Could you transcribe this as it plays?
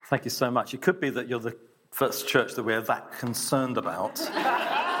Thank you so much. It could be that you're the first church that we're that concerned about.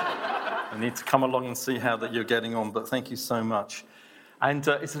 I need to come along and see how that you're getting on, but thank you so much. And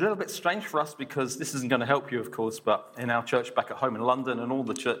it's a little bit strange for us because this isn't going to help you, of course, but in our church back at home in London and all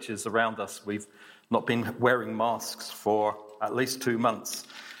the churches around us, we've not been wearing masks for at least 2 months.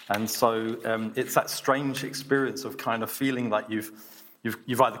 And so it's that strange experience of kind of feeling like you've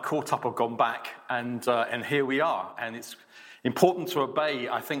either caught up or gone back, and here we are. And it's important to obey,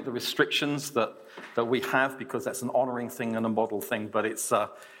 I think, the restrictions that we have, because that's an honouring thing and a model thing. But it's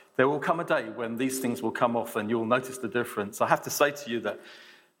there will come a day when these things will come off and you'll notice the difference. I have to say to you that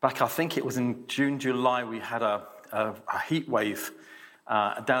back, I think it was in June, July, we had a heat wave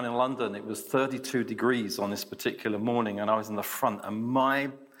down in London. It was 32 degrees on this particular morning, and I was in the front, and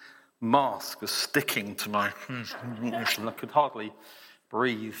my mask was sticking to my... and I could hardly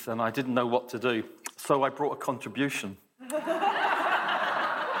breathe, and I didn't know what to do. So I brought a contribution.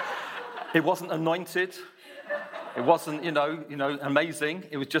 It wasn't anointed. It wasn't, amazing.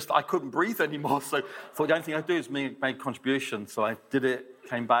 It was just I couldn't breathe anymore. So I thought the only thing I'd do is make a contribution. So I did it,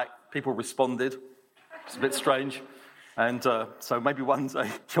 came back. People responded. It's a bit strange. And so maybe one day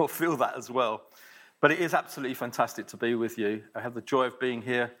you'll feel that as well. But it is absolutely fantastic to be with you. I have the joy of being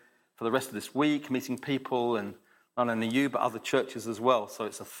here for the rest of this week, meeting people, and not only you, but other churches as well. So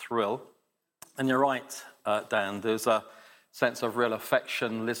it's a thrill. And you're right, Dan, there's a sense of real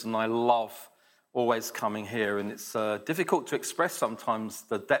affection. Liz and I love always coming here, and it's difficult to express sometimes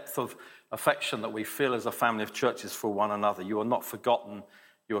the depth of affection that we feel as a family of churches for one another. You are not forgotten.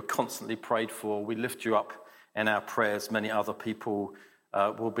 You are constantly prayed for. We lift you up in our prayers. Many other people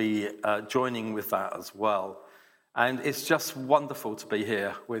will be joining with that as well. And it's just wonderful to be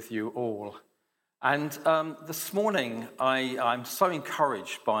here with you all. And this morning, I'm so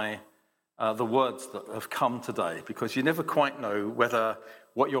encouraged by the words that have come today, because you never quite know whether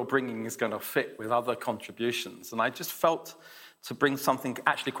what you're bringing is going to fit with other contributions. And I just felt to bring something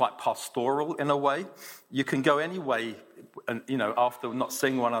actually quite pastoral in a way. You can go any way, and after not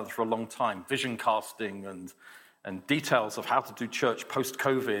seeing one another for a long time, vision casting and details of how to do church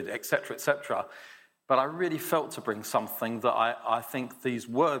post-COVID, etc., etc. But I really felt to bring something that I think these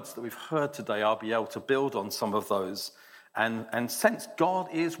words that we've heard today, I'll be able to build on some of those and sense God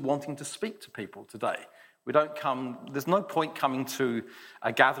is wanting to speak to people today. There's no point coming to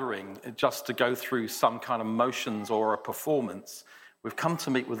a gathering just to go through some kind of motions or a performance. We've come to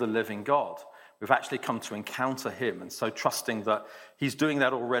meet with the living God. We've actually come to encounter him, and so trusting that he's doing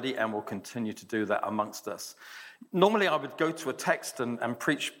that already and will continue to do that amongst us. Normally I would go to a text and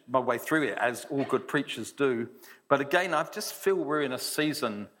preach my way through it, as all good preachers do. But again, I just feel we're in a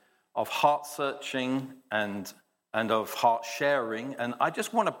season of heart searching and of heart sharing, and I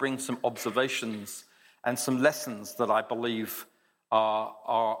just want to bring some observations and some lessons that I believe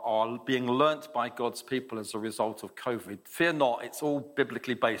are being learnt by God's people as a result of COVID. Fear not, it's all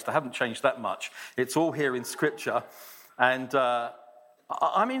biblically based. I haven't changed that much. It's all here in Scripture. And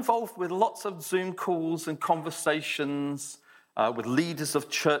I'm involved with lots of Zoom calls and conversations with leaders of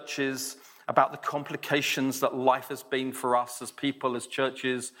churches about the complications that life has been for us as people, as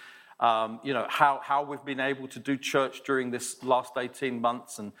churches. How we've been able to do church during this last 18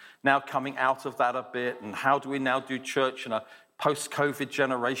 months and now coming out of that a bit, and how do we now do church in a post-COVID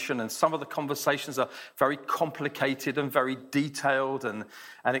generation. And some of the conversations are very complicated and very detailed and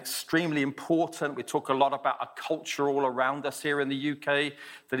extremely important. We talk a lot about a culture all around us here in the UK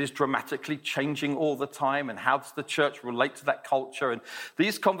that is dramatically changing all the time, and how does the church relate to that culture? And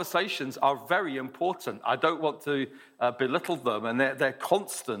these conversations are very important. I don't want to belittle them, and they're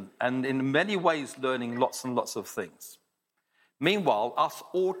constant and in many ways learning lots and lots of things. Meanwhile, us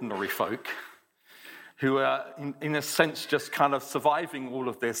ordinary folk who are, in a sense, just kind of surviving all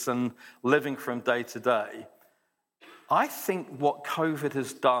of this and living from day to day, I think what COVID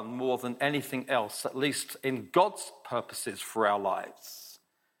has done more than anything else, at least in God's purposes for our lives,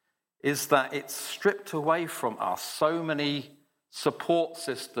 is that it's stripped away from us so many support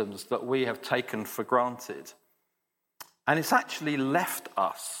systems that we have taken for granted. And it's actually left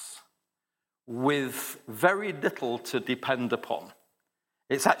us with very little to depend upon.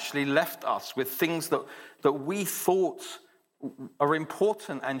 It's actually left us with things that we thought are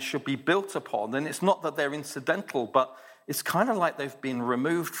important and should be built upon. And it's not that they're incidental, but it's kind of like they've been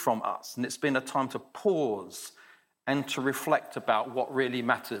removed from us. And it's been a time to pause and to reflect about what really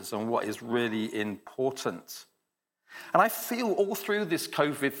matters and what is really important. And I feel all through this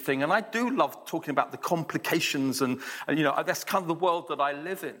COVID thing, and I do love talking about the complications and that's kind of the world that I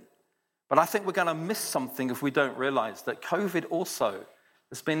live in. But I think we're going to miss something if we don't realize that COVID also,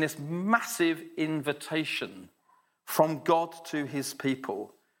 there's been this massive invitation from God to his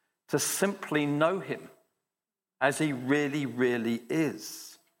people to simply know him as he really, really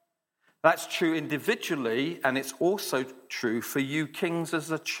is. That's true individually, and it's also true for you kings as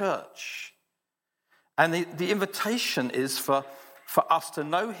a church. And the invitation is for us to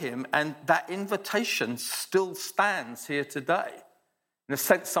know him, and that invitation still stands here today. In a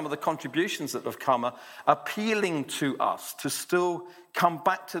sense, some of the contributions that have come are appealing to us to still come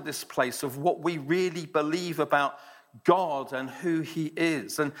back to this place of what we really believe about God and who he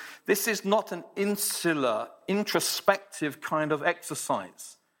is. And this is not an insular, introspective kind of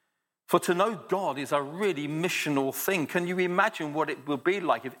exercise. For to know God is a really missional thing. Can you imagine what it would be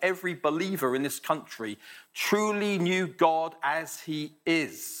like if every believer in this country truly knew God as he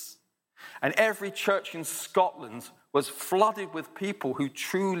is? And every church in Scotland was flooded with people who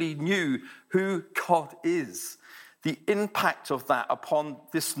truly knew who God is. The impact of that upon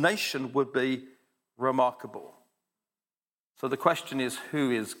this nation would be remarkable. So the question is,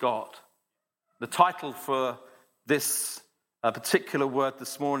 who is God? The title for this particular word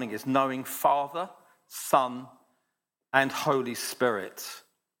this morning is Knowing Father, Son, and Holy Spirit.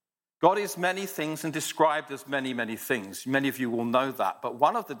 God is many things and described as many, many things. Many of you will know that. But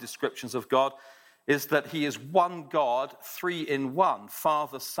one of the descriptions of God is that he is one God, three in one,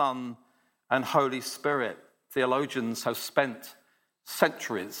 Father, Son, and Holy Spirit. Theologians have spent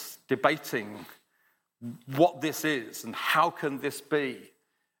centuries debating what this is and how can this be,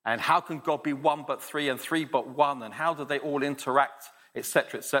 and how can God be one but three and three but one, and how do they all interact,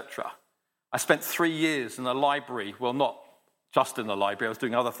 etc., etc. I spent 3 years in a library, well, not just in the library, I was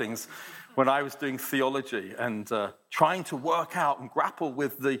doing other things when I was doing theology and trying to work out and grapple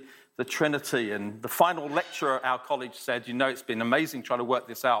with the Trinity. And the final lecturer at our college said, it's been amazing trying to work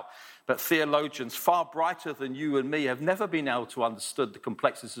this out, but theologians far brighter than you and me have never been able to understand the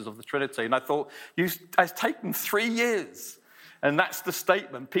complexities of the Trinity. And I thought, it's taken 3 years. And that's the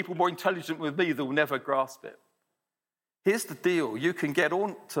statement. People more intelligent than me, they'll never grasp it. Here's the deal. You can get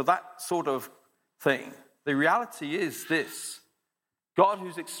on to that sort of thing. The reality is this. God,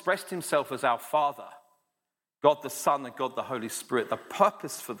 who's expressed himself as our Father, God the Son and God the Holy Spirit, the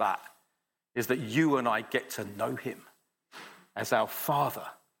purpose for that is that you and I get to know him as our Father,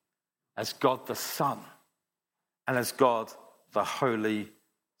 as God the Son, and as God the Holy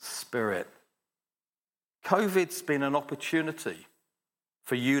Spirit. COVID's been an opportunity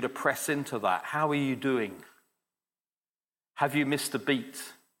for you to press into that. How are you doing? Have you missed a beat?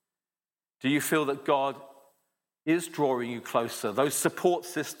 Do you feel that God is drawing you closer? Those support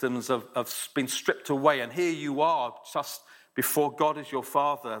systems have been stripped away, and here you are just before God as your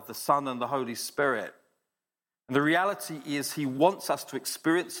Father, the Son, and the Holy Spirit. And the reality is he wants us to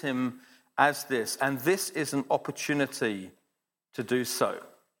experience him as this, and this is an opportunity to do so.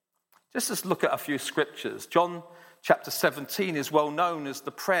 Just let's look at a few scriptures. John chapter 17 is well known as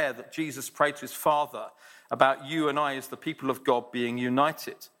the prayer that Jesus prayed to his Father about you and I as the people of God being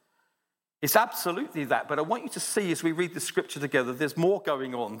united. It's absolutely that, but I want you to see as we read the scripture together, there's more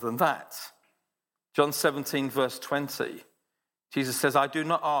going on than that. John 17 verse 20, Jesus says, I do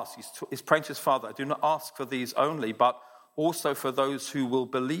not ask, he's praying to his Father, I do not ask for these only, but also for those who will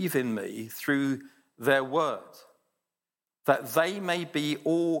believe in me through their word, that they may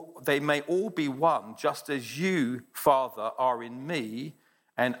all be one, just as you, Father, are in me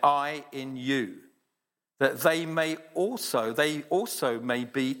and I in you, that they also may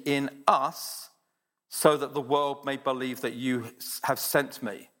be in us, so that the world may believe that you have sent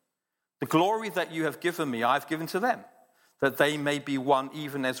me. The glory that you have given me, I have given to them, that they may be one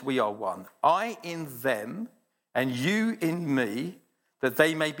even as we are one. I in them and you in me, that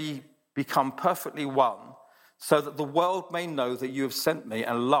they may become perfectly one, so that the world may know that you have sent me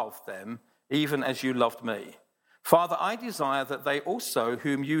and loved them, even as you loved me. Father, I desire that they also,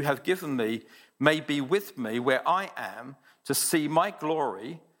 whom you have given me, may be with me where I am, to see my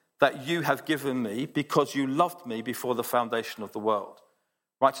glory that you have given me, because you loved me before the foundation of the world.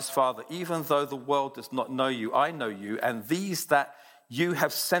 Righteous Father, even though the world does not know you, I know you, and these that you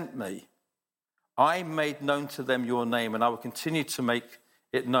have sent me, I made known to them your name, and I will continue to make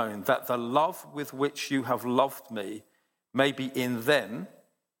it known, that the love with which you have loved me may be in them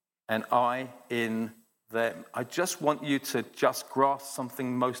and I in them. I just want you to just grasp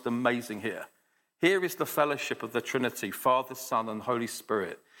something most amazing here. Here is the fellowship of the Trinity, Father, Son, and Holy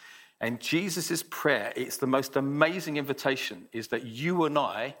Spirit. And Jesus' prayer, it's the most amazing invitation, is that you and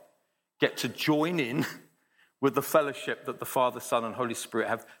I get to join in with the fellowship that the Father, Son, and Holy Spirit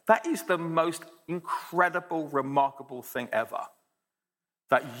have. That is the most incredible, remarkable thing ever.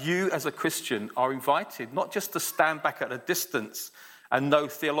 That you as a Christian are invited not just to stand back at a distance and know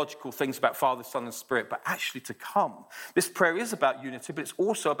theological things about Father, Son, and Spirit, but actually to come. This prayer is about unity, but it's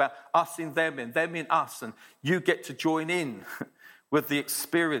also about us in them in us, and you get to join in with the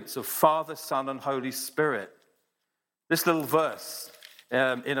experience of Father, Son, and Holy Spirit. This little verse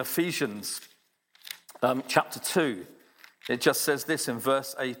in Ephesians chapter 2, it just says this in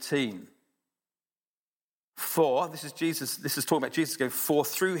verse 18. For, this is talking about Jesus again, for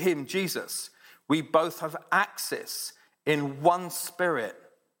through him, Jesus, we both have access in one Spirit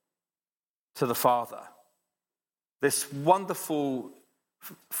to the Father. This wonderful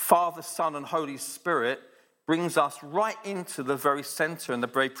Father, Son, and Holy Spirit brings us right into the very center and the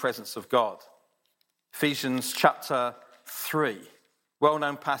very presence of God. Ephesians chapter 3,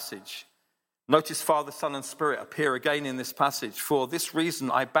 well-known passage. Notice Father, Son, and Spirit appear again in this passage. For this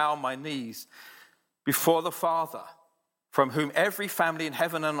reason I bow my knees before the Father, from whom every family in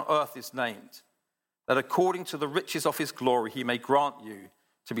heaven and earth is named, that according to the riches of his glory he may grant you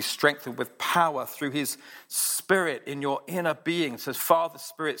to be strengthened with power through his Spirit in your inner being, says Father,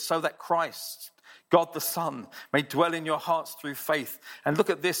 Spirit, so that Christ, God the Son, may dwell in your hearts through faith. And look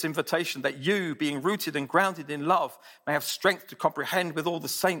at this invitation, that you, being rooted and grounded in love, may have strength to comprehend with all the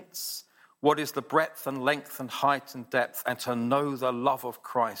saints what is the breadth and length and height and depth, and to know the love of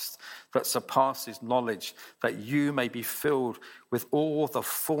Christ that surpasses knowledge, that you may be filled with all the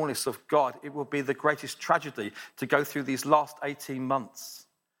fullness of God. It will be the greatest tragedy to go through these last 18 months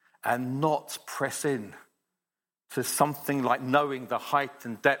and not press in to something like knowing the height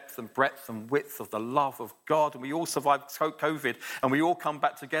and depth and breadth and width of the love of God. And we all survived COVID, and we all come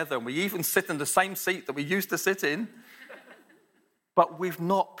back together, and we even sit in the same seat that we used to sit in. But we've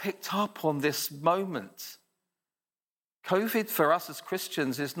not picked up on this moment. COVID for us as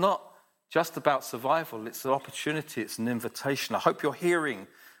Christians is not just about survival. It's an opportunity. It's an invitation. I hope you're hearing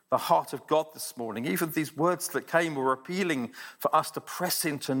the heart of God this morning. Even these words that came were appealing for us to press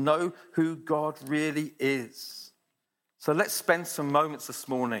in to know who God really is. So let's spend some moments this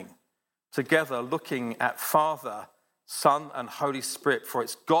morning together looking at Father, Son, and Holy Spirit, for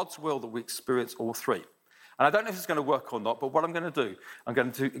it's God's will that we experience all three. And I don't know if it's going to work or not, but what I'm going to do, I'm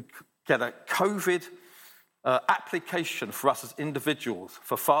going to get a COVID application for us as individuals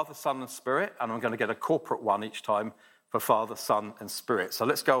for Father, Son, and Spirit, and I'm going to get a corporate one each time for Father, Son, and Spirit. So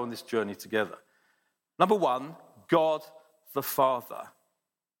let's go on this journey together. Number one, God the Father.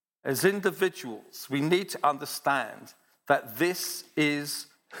 As individuals, we need to understand that this is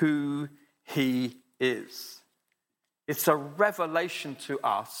who he is. It's a revelation to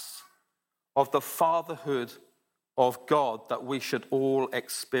us of the fatherhood of God that we should all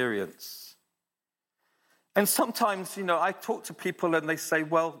experience. And sometimes, I talk to people and they say,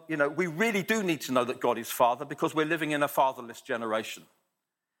 well, we really do need to know that God is Father because we're living in a fatherless generation.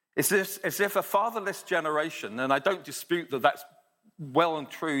 It's as if a fatherless generation, and I don't dispute that that's well and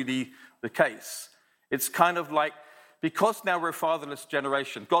truly the case. It's kind of like, because now we're a fatherless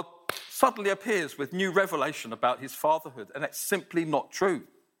generation, God suddenly appears with new revelation about his fatherhood, and it's simply not true.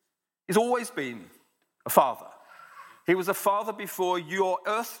 He's always been a father. He was a father before your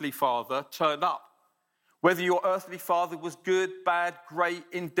earthly father turned up. Whether your earthly father was good, bad, great,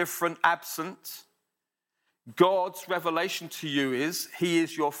 indifferent, absent, God's revelation to you is he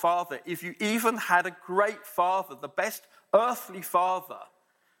is your father. If you even had a great father, the best earthly father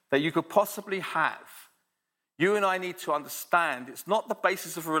that you could possibly have, you and I need to understand it's not the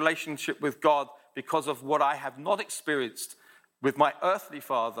basis of a relationship with God because of what I have not experienced with my earthly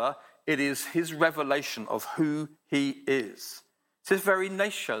father. It is his revelation of who he is. It's his very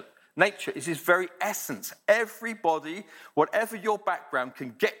nature. It's his very essence. Everybody, whatever your background,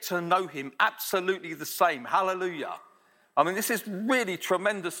 can get to know him absolutely the same. Hallelujah. I mean, this is really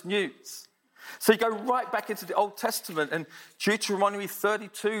tremendous news. So you go right back into the Old Testament, and Deuteronomy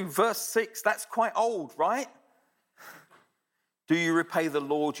 32, verse 6, that's quite old, right? Do you repay the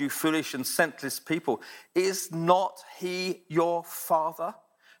Lord, you foolish and senseless people? Is not he your father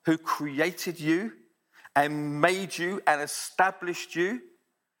who created you and made you and established you,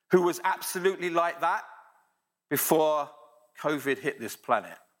 who was absolutely like that before COVID hit this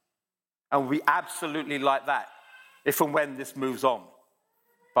planet? And will be absolutely like that if and when this moves on.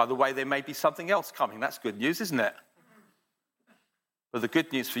 By the way, there may be something else coming. That's good news, isn't it? But the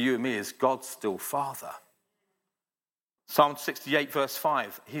good news for you and me is God's still Father. Psalm 68, verse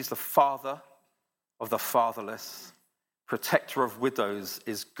 5, he's the father of the fatherless. Protector of widows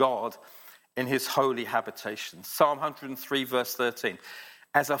is God in his holy habitation. Psalm 103, verse 13.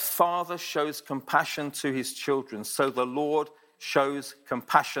 As a father shows compassion to his children, so the Lord shows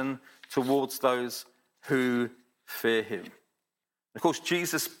compassion towards those who fear him. Of course,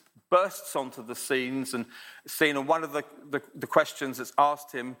 Jesus bursts onto the scene, and one of the questions that's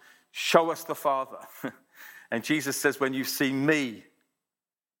asked him, show us the Father. And Jesus says, when you've seen me,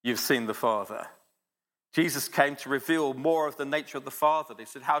 you've seen the Father. Jesus came to reveal more of the nature of the Father. They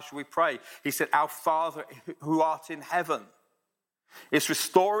said, how should we pray? He said, our Father who art in heaven. It's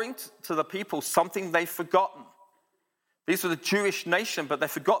restoring to the people something they've forgotten. These were the Jewish nation, but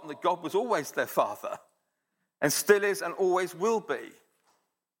they've forgotten that God was always their Father, and still is and always will be.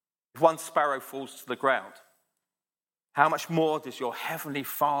 If one sparrow falls to the ground, how much more does your heavenly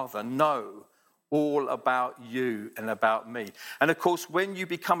Father know all about you and about me? And of course, when you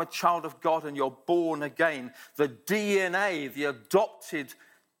become a child of God and you're born again, the DNA, the adopted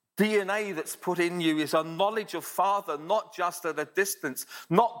DNA that's put in you is a knowledge of Father, not just at a distance,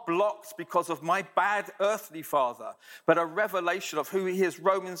 not blocked because of my bad earthly father, but a revelation of who he is.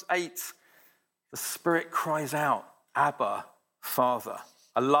 Romans 8, the Spirit cries out, Abba, Father.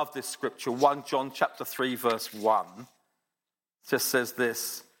 I love this scripture. 1 John chapter 3, verse 1 just says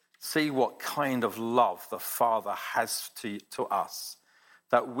this, see what kind of love the Father has to us,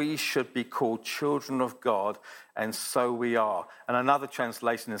 that we should be called children of God, and so we are. And another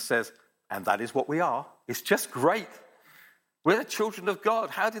translation says, and that is what we are. It's just great. We're the children of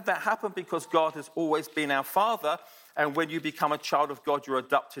God. How did that happen? Because God has always been our Father, and when you become a child of God, you're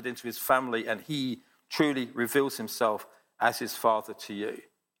adopted into his family, and he truly reveals himself as his Father to you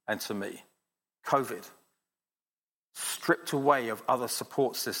and to me. COVID, stripped away of other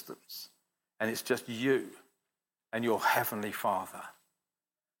support systems, and it's just you and your heavenly Father.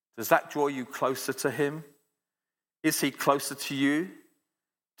 Does that draw you closer to him? Is he closer to you?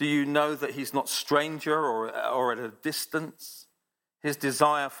 Do you know that he's not stranger or at a distance? His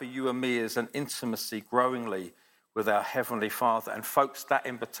desire for you and me is an intimacy growingly with our Heavenly Father. And folks, that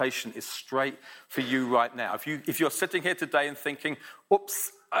invitation is straight for you right now. If you're sitting here today and thinking,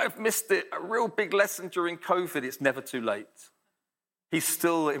 oops, I've missed it, a real big lesson during COVID, it's never too late. He's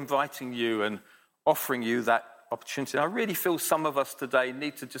still inviting you and offering you that opportunity. I really feel some of us today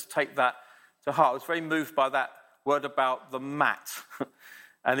need to just take that to heart. I was very moved by that word about the mat.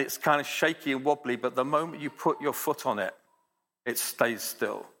 And it's kind of shaky and wobbly, but the moment you put your foot on it, it stays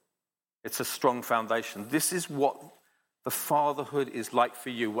still. It's a strong foundation. This is what the fatherhood is like for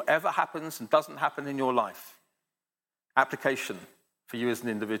you. Whatever happens and doesn't happen in your life, application for you as an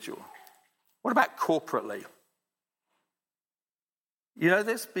individual. What about corporately? You know,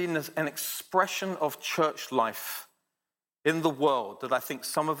 there's been an expression of church life in the world that I think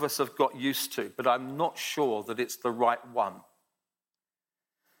some of us have got used to, but I'm not sure that it's the right one.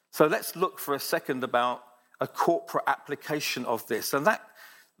 So let's look for a second about a corporate application of this. And that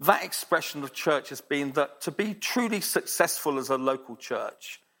expression of church has been that to be truly successful as a local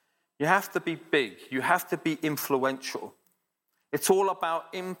church, you have to be big, you have to be influential. It's all about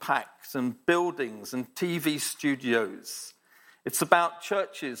impact and buildings and TV studios. It's about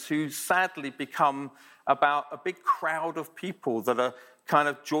churches who sadly become about a big crowd of people that are kind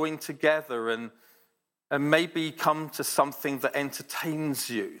of joined together and maybe come to something that entertains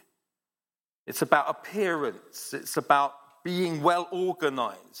you. It's about appearance. It's about being well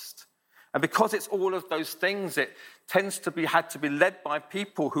organized. And because it's all of those things, it tends to be had to be led by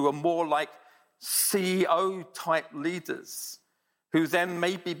people who are more like CEO-type leaders, who then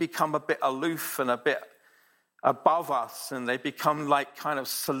maybe become a bit aloof and a bit above us, and they become like kind of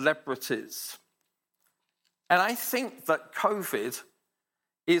celebrities. And I think that COVID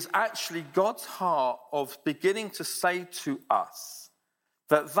is actually God's heart of beginning to say to us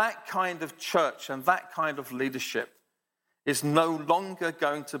that kind of church and that kind of leadership is no longer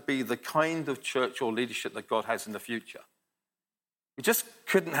going to be the kind of church or leadership that God has in the future. We just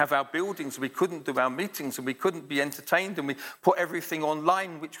couldn't have our buildings, we couldn't do our meetings, and we couldn't be entertained, and we put everything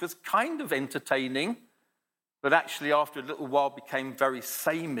online, which was kind of entertaining, but actually after a little while became very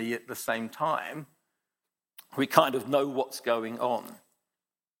samey at the same time. We kind of know what's going on.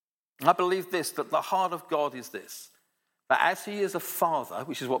 And I believe this, that the heart of God is this, that as he is a father,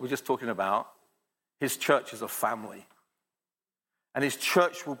 which is what we're just talking about, his church is a family. And his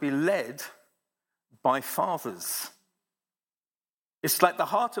church will be led by fathers. It's like the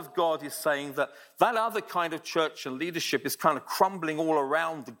heart of God is saying that other kind of church and leadership is kind of crumbling all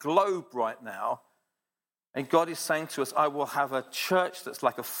around the globe right now. And God is saying to us, I will have a church that's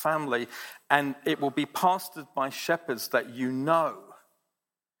like a family, and it will be pastored by shepherds that you know.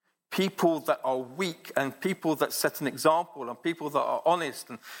 People that are weak, and people that set an example, and people that are honest,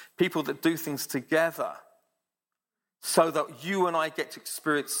 and people that do things together. So that you and I get to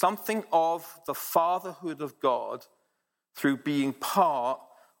experience something of the fatherhood of God through being part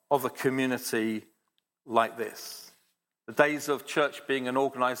of a community like this. The days of church being an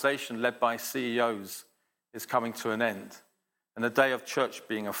organization led by CEOs is coming to an end. And the day of church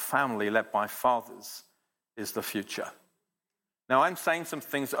being a family led by fathers is the future. Now, I'm saying some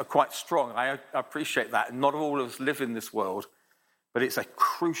things that are quite strong. I appreciate that. Not all of us live in this world, but it's a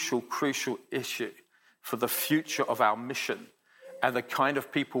crucial, crucial issue for the future of our mission and the kind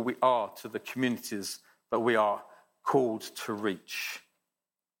of people we are to the communities that we are called to reach.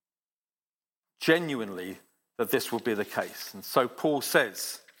 Genuinely, that this will be the case. And so Paul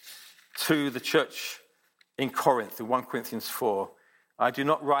says to the church in Corinth, in 1 Corinthians 4, I do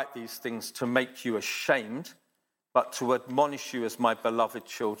not write these things to make you ashamed, but to admonish you as my beloved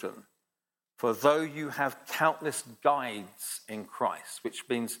children. For though you have countless guides in Christ, which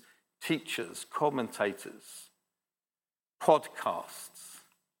means teachers, commentators, podcasts,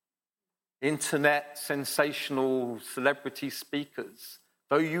 internet sensational celebrity speakers,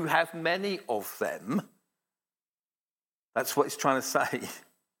 though you have many of them, that's what he's trying to say.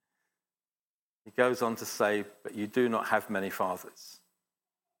 He goes on to say, but you do not have many fathers.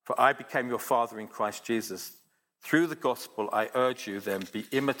 For I became your father in Christ Jesus. Through the gospel, I urge you then, be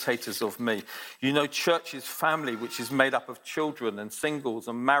imitators of me. You know, church is family, which is made up of children and singles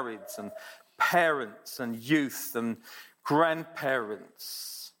and marrieds and parents and youth and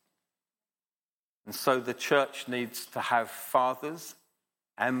grandparents. And so the church needs to have fathers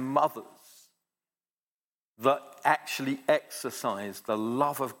and mothers that actually exercise the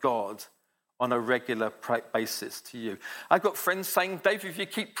love of God on a regular basis to you. I've got friends saying, Dave, if you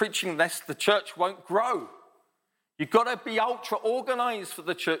keep preaching this, the church won't grow. You've got to be ultra organized for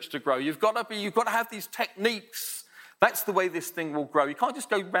the church to grow. You've got to have these techniques. That's the way this thing will grow. You can't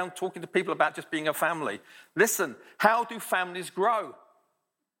just go around talking to people about just being a family. Listen, how do families grow?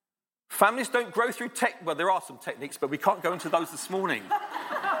 Families don't grow through well, there are some techniques, but we can't go into those this morning.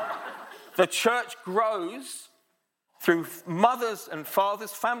 The church grows through mothers and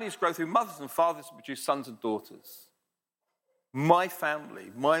fathers. Families grow through mothers and fathers to produce sons and daughters. My family,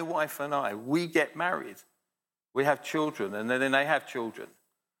 my wife and I, we get married. We have children, and then they have children.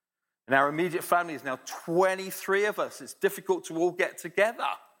 In our immediate family is now 23 of us. It's difficult to all get together.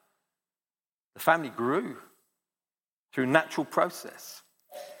 The family grew through natural process.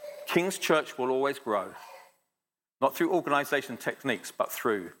 King's Church will always grow, not through organization techniques, but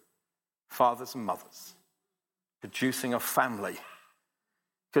through fathers and mothers, producing a family.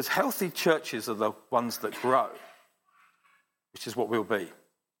 Because healthy churches are the ones that grow, which is what we'll be.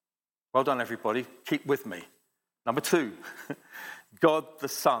 Well done, everybody. Keep with me. Number 2, God the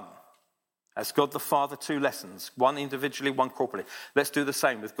Son. That's God the Father, 2 lessons, one individually, one corporately. Let's do the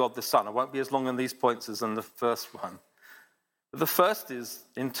same with God the Son. I won't be as long on these points as on the first one. But the first is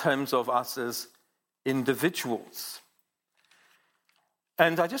in terms of us as individuals.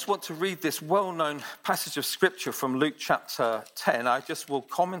 And I just want to read this well-known passage of Scripture from Luke chapter 10. I just will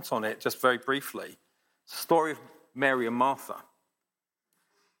comment on it just very briefly. It's the story of Mary and Martha.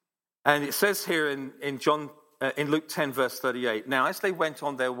 And it says here in Luke 10, verse 38, now as they went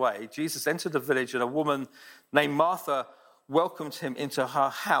on their way, Jesus entered a village, and a woman named Martha welcomed him into her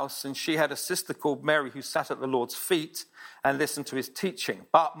house, and she had a sister called Mary who sat at the Lord's feet and listened to his teaching.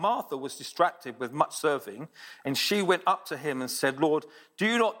 But Martha was distracted with much serving, and she went up to him and said, Lord, do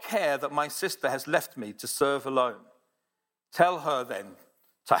you not care that my sister has left me to serve alone? Tell her then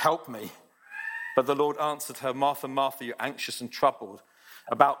to help me. But the Lord answered her, Martha, Martha, you're anxious and troubled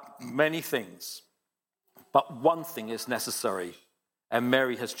about many things. But one thing is necessary, and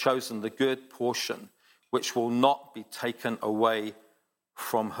Mary has chosen the good portion, which will not be taken away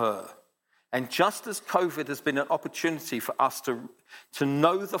from her. And just as COVID has been an opportunity for us to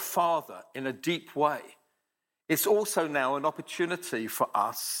know the Father in a deep way, it's also now an opportunity for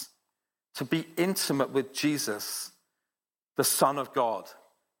us to be intimate with Jesus, the Son of God,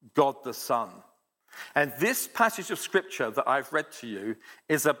 God the Son. And this passage of Scripture that I've read to you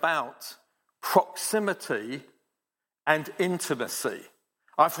is about proximity and intimacy.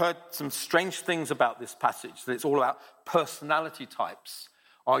 I've heard some strange things about this passage, that it's all about personality types.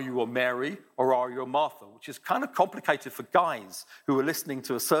 Are you a Mary or are you a Martha? Which is kind of complicated for guys who are listening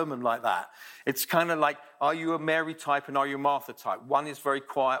to a sermon like that. It's kind of like, are you a Mary type and are you a Martha type? One is very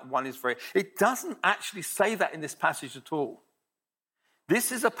quiet, one is very... It doesn't actually say that in this passage at all.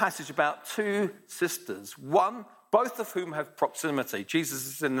 This is a passage about 2 sisters, both of whom have proximity. Jesus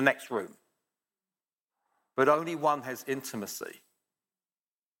is in the next room. But only one has intimacy.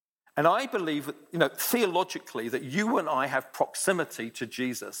 And I believe, theologically, that you and I have proximity to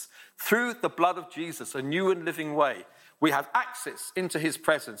Jesus. Through the blood of Jesus, a new and living way, we have access into his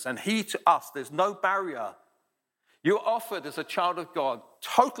presence, and he to us, there's no barrier. You're offered as a child of God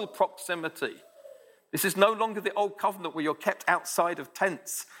total proximity This is no longer the old covenant where you're kept outside of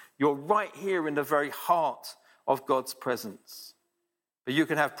tents. You're right here in the very heart of God's presence. But you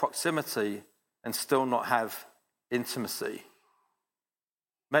can have proximity and still not have intimacy.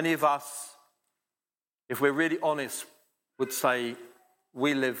 Many of us, if we're really honest, would say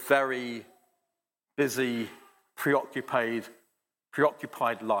we live very busy, preoccupied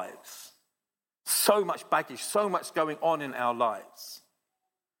lives. So much baggage, so much going on in our lives.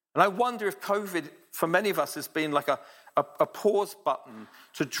 And I wonder if COVID, for many of us, has been like a pause button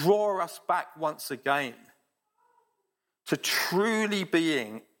to draw us back once again to truly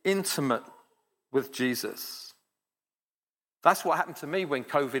being intimate with Jesus. That's what happened to me when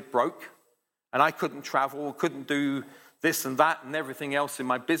COVID broke and I couldn't travel, couldn't do this and that and everything else in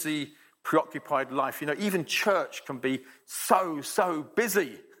my busy, preoccupied life. You know, even church can be so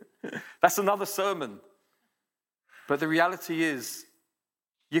busy. That's another sermon. But the reality is,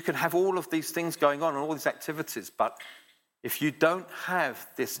 you can have all of these things going on and all these activities, but if you don't have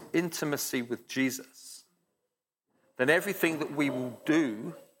this intimacy with Jesus, then everything that we will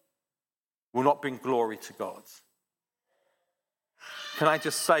do will not bring glory to God. Can I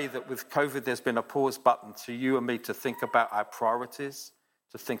just say that with COVID, there's been a pause button to you and me to think about our priorities,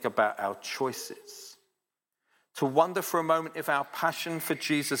 to think about our choices, to wonder for a moment if our passion for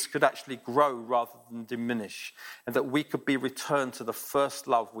Jesus could actually grow rather than diminish, and that we could be returned to the first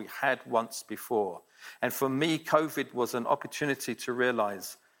love we had once before. And for me, COVID was an opportunity to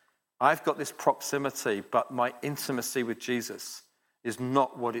realize I've got this proximity, but my intimacy with Jesus is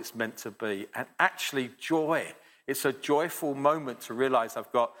not what it's meant to be. And actually, joy. It's a joyful moment to realize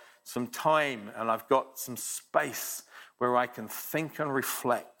I've got some time and I've got some space where I can think and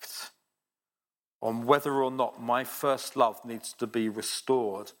reflect on whether or not my first love needs to be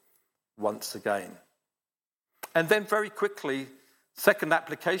restored once again. And then very quickly, second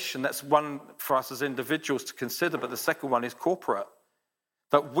application, that's one for us as individuals to consider, but the second one is corporate.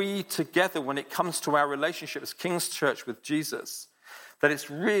 That we together, when it comes to our relationship as King's Church with Jesus, that it's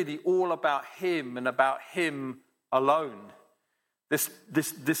really all about him and about him alone. This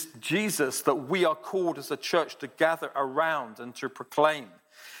Jesus that we are called as a church to gather around and to proclaim.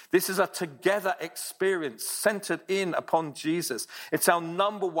 This is a together experience centered in upon Jesus. It's our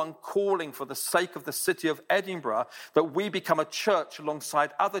number one calling for the sake of the city of Edinburgh, that we become a church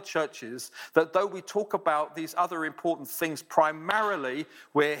alongside other churches, that though we talk about these other important things, primarily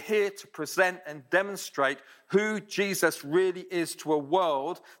we're here to present and demonstrate who Jesus really is to a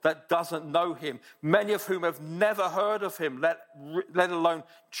world that doesn't know him, many of whom have never heard of him, let alone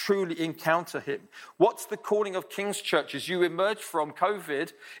truly encounter him. What's the calling of King's Church? As you emerge from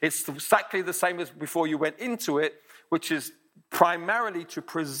COVID, it's exactly the same as before you went into it, which is primarily to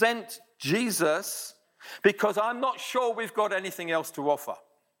present Jesus, because I'm not sure we've got anything else to offer.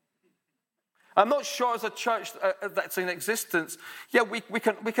 I'm not sure as a church that's in existence, we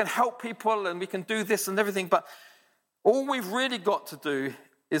can help people and we can do this and everything, but all we've really got to do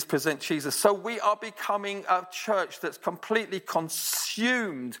is present Jesus. So we are becoming a church that's completely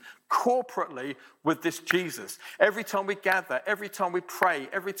consumed corporately with this Jesus. Every time we gather, every time we pray,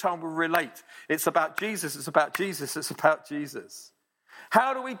 every time we relate, it's about Jesus, it's about Jesus, it's about Jesus.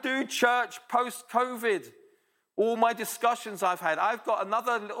 How do we do church post-COVID? All my discussions I've had, I've got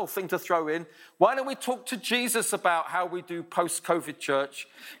another little thing to throw in. Why don't we talk to Jesus about how we do post-COVID church?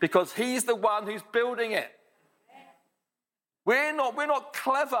 Because he's the one who's building it. We're not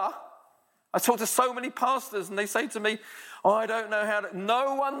clever. I talk to so many pastors and they say to me, I don't know how to.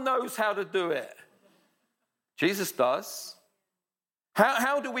 No one knows how to do it. Jesus does.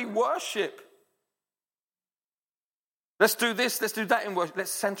 How do we worship? Let's do this, let's do that in worship.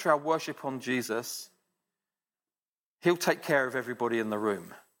 Let's center our worship on Jesus. He'll take care of everybody in the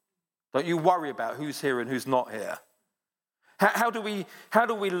room. Don't you worry about who's here and who's not here. How do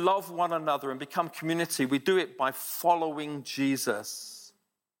we love one another and become community? We do it by following Jesus.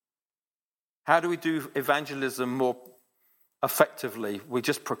 How do we do evangelism more effectively? We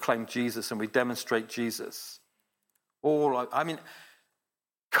just proclaim Jesus and we demonstrate Jesus.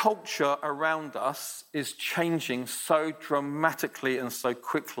 Culture around us is changing so dramatically and so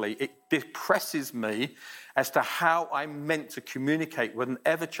quickly. It depresses me as to how I'm meant to communicate with an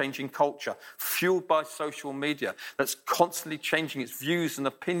ever-changing culture fueled by social media that's constantly changing its views and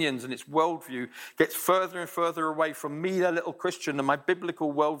opinions, and its worldview gets further and further away from me, a little Christian, and my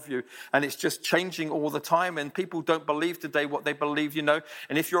biblical worldview, and it's just changing all the time, and people don't believe today what they believe,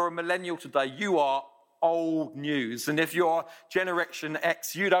 and if you're a millennial today, you are old news. And if you're Generation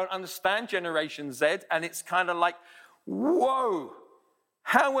X, you don't understand Generation Z. And it's kind of like, whoa,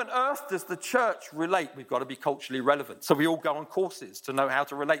 How on earth does the church relate? We've got to be culturally relevant. So we all go on courses to know how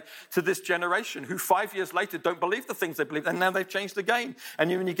to relate to this generation who 5 years later don't believe the things they believe, and now they've changed again. And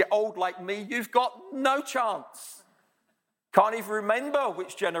when you get old like me, you've got no chance. Can't even remember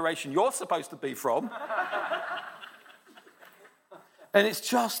which generation you're supposed to be from. And it's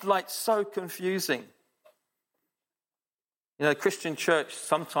just like so confusing. You know, Christian church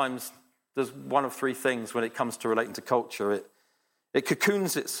sometimes does one of three things when it comes to relating to culture. It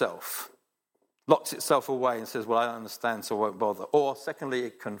cocoons itself, locks itself away and says, well, I don't understand, so I won't bother. Or secondly,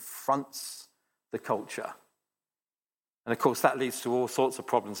 it confronts the culture. And of course, that leads to all sorts of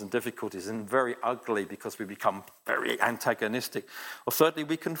problems and difficulties, and very ugly because we become very antagonistic. Or thirdly,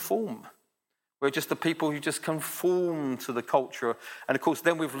 we conform. We're just the people who just conform to the culture. And of course,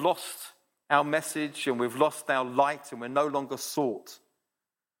 then we've lost our message and we've lost our light and we're no longer sought.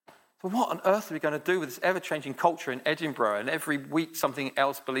 So what on earth are we going to do with this ever-changing culture in Edinburgh? And every week something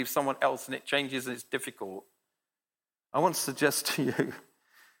else believes someone else and it changes and it's difficult. I want to suggest to you,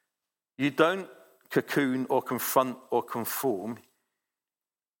 you don't cocoon or confront or conform.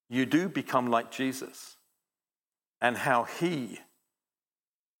 You do become like Jesus and how he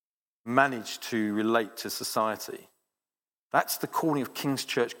managed to relate to society. That's the calling of King's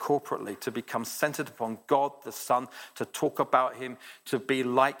Church corporately, to become centered upon God the Son, to talk about him, to be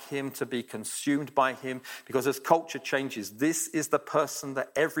like him, to be consumed by him. Because as culture changes, this is the person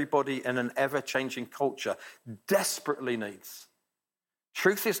that everybody in an ever-changing culture desperately needs.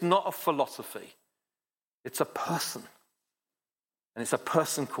 Truth is not a philosophy. It's a person. And it's a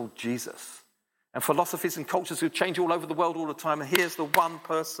person called Jesus. And philosophies and cultures who change all over the world all the time. And here's the one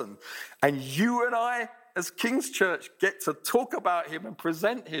person. And you and I, as King's Church, get to talk about him and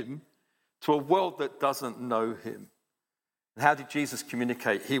present him to a world that doesn't know him. And how did Jesus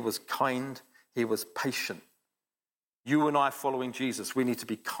communicate? He was kind, he was patient. You and I following Jesus, we need to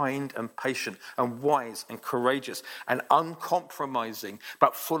be kind and patient and wise and courageous and uncompromising,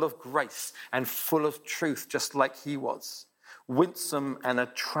 but full of grace and full of truth, just like he was. Winsome and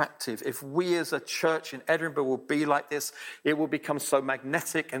attractive. If we as a church in Edinburgh will be like this, it will become so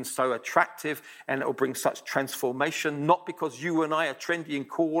magnetic and so attractive, and it will bring such transformation, not because you and I are trendy and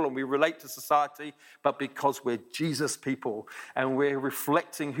cool and we relate to society, but because we're Jesus people and we're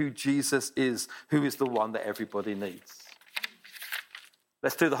reflecting who Jesus is, who is the one that everybody needs.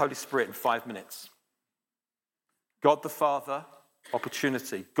 Let's do the Holy Spirit in 5 minutes. God the Father,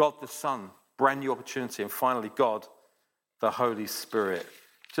 opportunity. God the Son, brand new opportunity. And finally, God the Holy Spirit.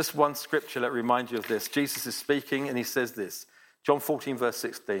 Just one scripture that reminds you of this. Jesus is speaking and he says this, John 14 verse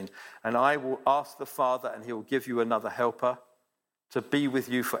 16, and I will ask the Father and he will give you another helper to be with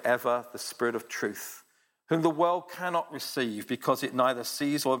you forever, the Spirit of truth, whom the world cannot receive because it neither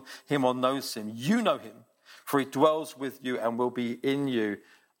sees him or knows him. You know him, for he dwells with you and will be in you.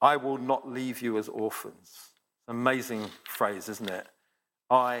 I will not leave you as orphans. Amazing phrase, isn't it?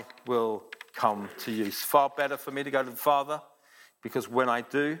 I will come to you. It's far better for me to go to the Father, because when I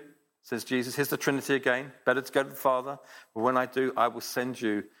do, says Jesus, here's the Trinity again, better to go to the Father, but when I do, I will send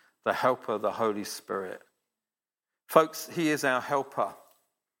you the helper, the Holy Spirit. Folks, he is our helper.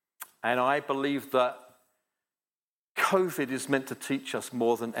 And I believe that COVID is meant to teach us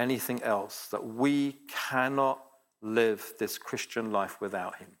more than anything else that we cannot live this Christian life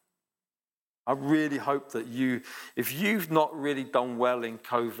without him. I really hope that if you've not really done well in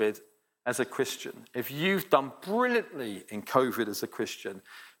COVID as a Christian, if you've done brilliantly in COVID as a Christian,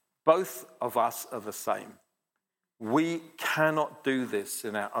 both of us are the same. We cannot do this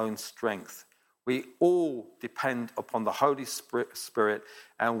in our own strength. We all depend upon the Holy Spirit,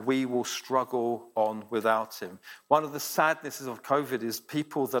 and we will struggle on without him. One of the sadnesses of COVID is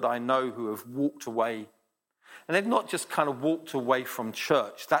people that I know who have walked away. And they've not just kind of walked away from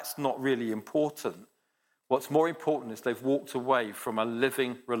church. That's not really important. What's more important is they've walked away from a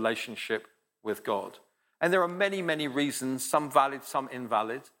living relationship with God. And there are many, many reasons, some valid, some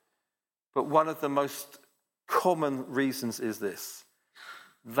invalid. But one of the most common reasons is this.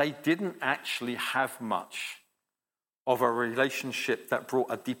 They didn't actually have much of a relationship that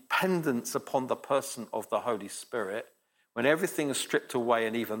brought a dependence upon the person of the Holy Spirit. When everything is stripped away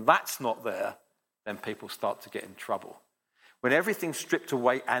and even that's not there, then people start to get in trouble. When everything's stripped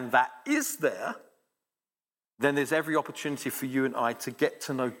away and that is there, then there's every opportunity for you and I to get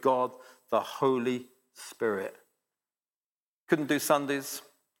to know God, the Holy Spirit. Couldn't do Sundays,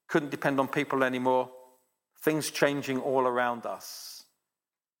 couldn't depend on people anymore. Things changing all around us.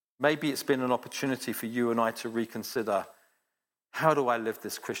 Maybe it's been an opportunity for you and I to reconsider, how do I live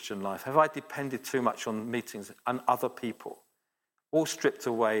this Christian life? Have I depended too much on meetings and other people? All stripped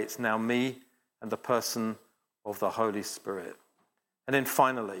away, it's now me and the person of the Holy Spirit. And then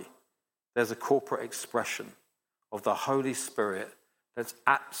finally, there's a corporate expression of the Holy Spirit that's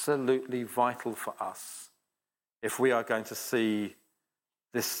absolutely vital for us if we are going to see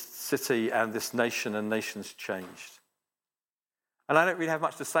this city and this nation and nations changed. And I don't really have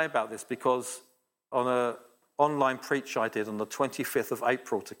much to say about this because on an online preach I did on the 25th of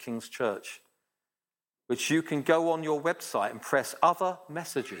April to King's Church, which you can go on your website and press other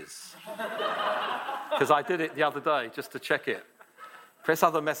messages. Because I did it the other day just to check it. Press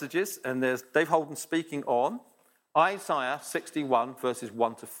other messages, and there's Dave Holden speaking on Isaiah 61, verses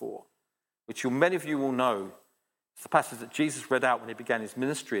 1 to 4, which many of you will know. It's the passage that Jesus read out when he began his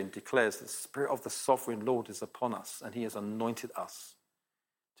ministry and declares that the Spirit of the Sovereign Lord is upon us, and he has anointed us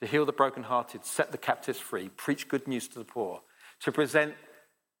to heal the brokenhearted, set the captives free, preach good news to the poor, to present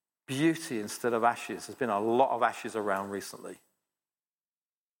beauty instead of ashes. There's been a lot of ashes around recently.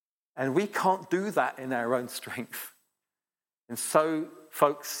 And we can't do that in our own strength. And so,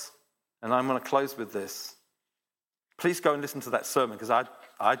 folks, and I'm going to close with this, please go and listen to that sermon because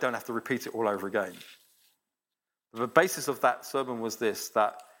I don't have to repeat it all over again. The basis of that sermon was this,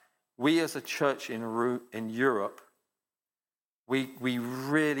 that we as a church in Europe, we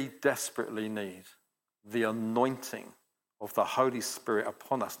really desperately need the anointing of the Holy Spirit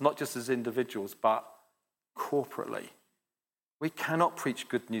upon us, not just as individuals, but corporately. We cannot preach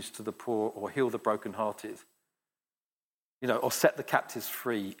good news to the poor or heal the brokenhearted, or set the captives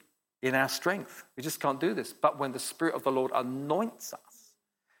free in our strength. We just can't do this. But when the Spirit of the Lord anoints us,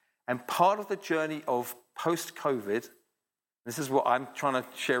 and part of the journey of post-COVID, this is what I'm trying to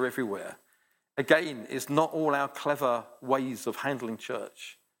share everywhere, again, is not all our clever ways of handling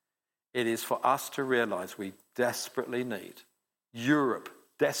church. It is for us to realize we desperately need, Europe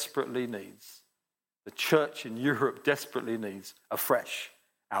desperately needs, the church in Europe desperately needs a fresh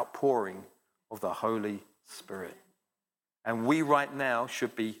outpouring of the Holy Spirit. And we right now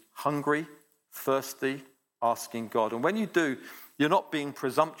should be hungry, thirsty, asking God. And when you do, you're not being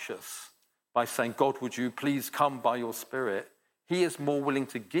presumptuous by saying, God, would you please come by your Spirit? He is more willing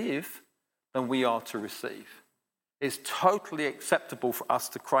to give than we are to receive. It's totally acceptable for us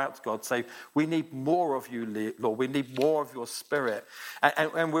to cry out to God, say, we need more of you, Lord. We need more of your Spirit.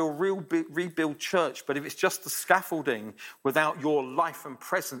 And we'll rebuild church. But if it's just the scaffolding without your life and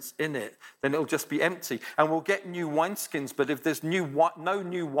presence in it, then it'll just be empty. And we'll get new wineskins. But if there's no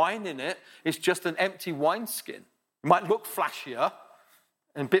new wine in it, it's just an empty wineskin. It might look flashier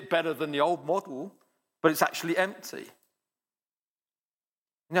and a bit better than the old model, but it's actually empty.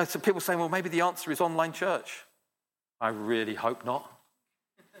 So people say, well, maybe the answer is online church. I really hope not.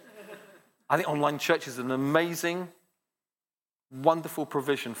 I think online church is an amazing, wonderful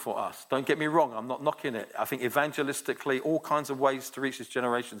provision for us. Don't get me wrong, I'm not knocking it. I think evangelistically, all kinds of ways to reach this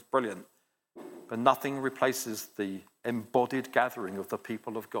generation is brilliant. But nothing replaces the embodied gathering of the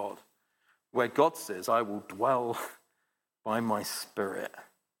people of God, where God says, I will dwell by my Spirit.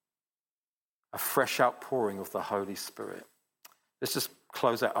 A fresh outpouring of the Holy Spirit. Let's just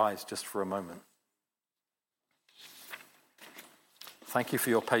close our eyes just for a moment. Thank you for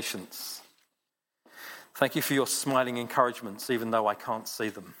your patience. Thank you for your smiling encouragements, even though I can't see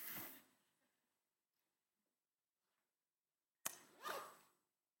them.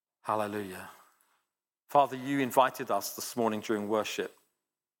 Hallelujah. Father, you invited us this morning during worship.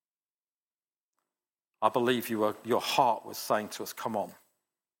 I believe your heart was saying to us, come on.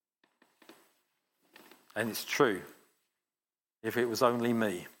 And it's true. If it was only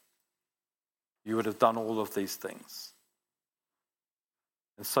me, you would have done all of these things.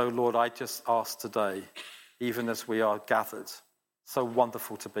 And so, Lord, I just ask today, even as we are gathered, so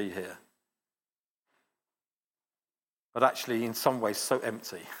wonderful to be here, but actually in some ways so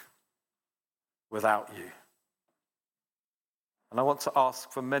empty without you. And I want to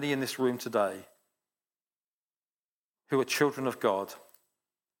ask for many in this room today who are children of God,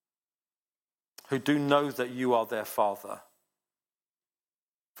 who do know that you are their Father,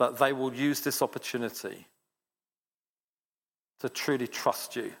 that they will use this opportunity to truly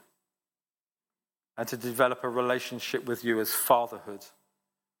trust you and to develop a relationship with you as fatherhood.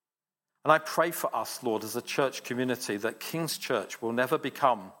 And I pray for us, Lord, as a church community, that King's Church will never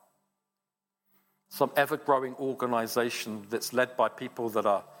become some ever-growing organization that's led by people that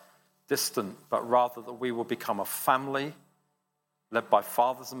are distant, but rather that we will become a family led by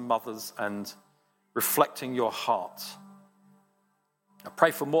fathers and mothers and reflecting your heart. I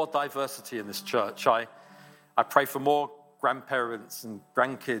pray for more diversity in this church. I pray for more grandparents and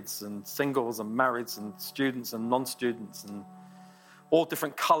grandkids and singles and marrieds and students and non-students and all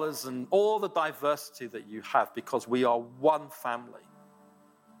different colors and all the diversity that you have, because we are one family.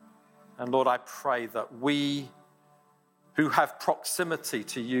 And Lord, I pray that we who have proximity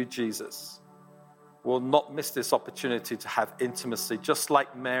to you, Jesus, will not miss this opportunity to have intimacy, just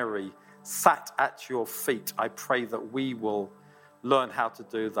like Mary sat at your feet. I pray that we will learn how to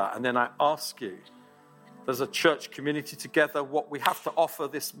do that. And then I ask you, as a church community together, what we have to offer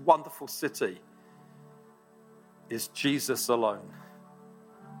this wonderful city is Jesus alone.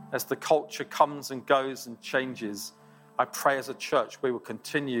 As the culture comes and goes and changes, I pray as a church we will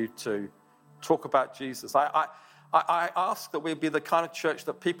continue to talk about Jesus. I ask that we'll be the kind of church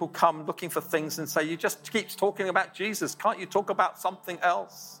that people come looking for things and say, you just keep talking about Jesus. Can't you talk about something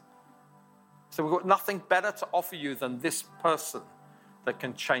else? So we've got nothing better to offer you than this person that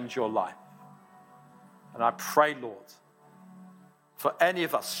can change your life. And I pray, Lord, for any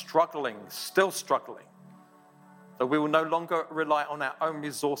of us struggling, still struggling, that we will no longer rely on our own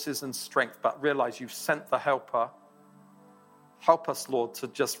resources and strength, but realize you've sent the helper. Help us, Lord, to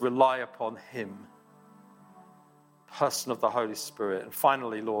just rely upon him, person of the Holy Spirit. And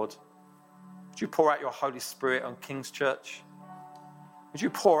finally, Lord, would you pour out your Holy Spirit on King's Church? Would you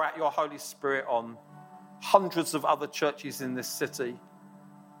pour out your Holy Spirit on hundreds of other churches in this city?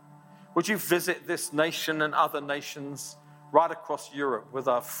 Would you visit this nation and other nations right across Europe with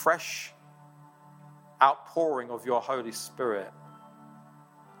a fresh outpouring of your Holy Spirit?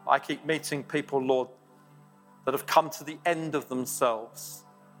 I keep meeting people, Lord, that have come to the end of themselves.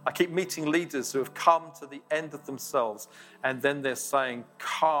 I keep meeting leaders who have come to the end of themselves, and then they're saying,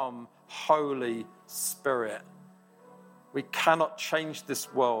 come, Holy Spirit. We cannot change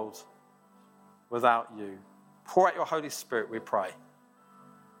this world without you. Pour out your Holy Spirit, we pray,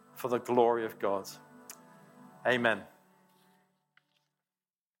 for the glory of God. Amen.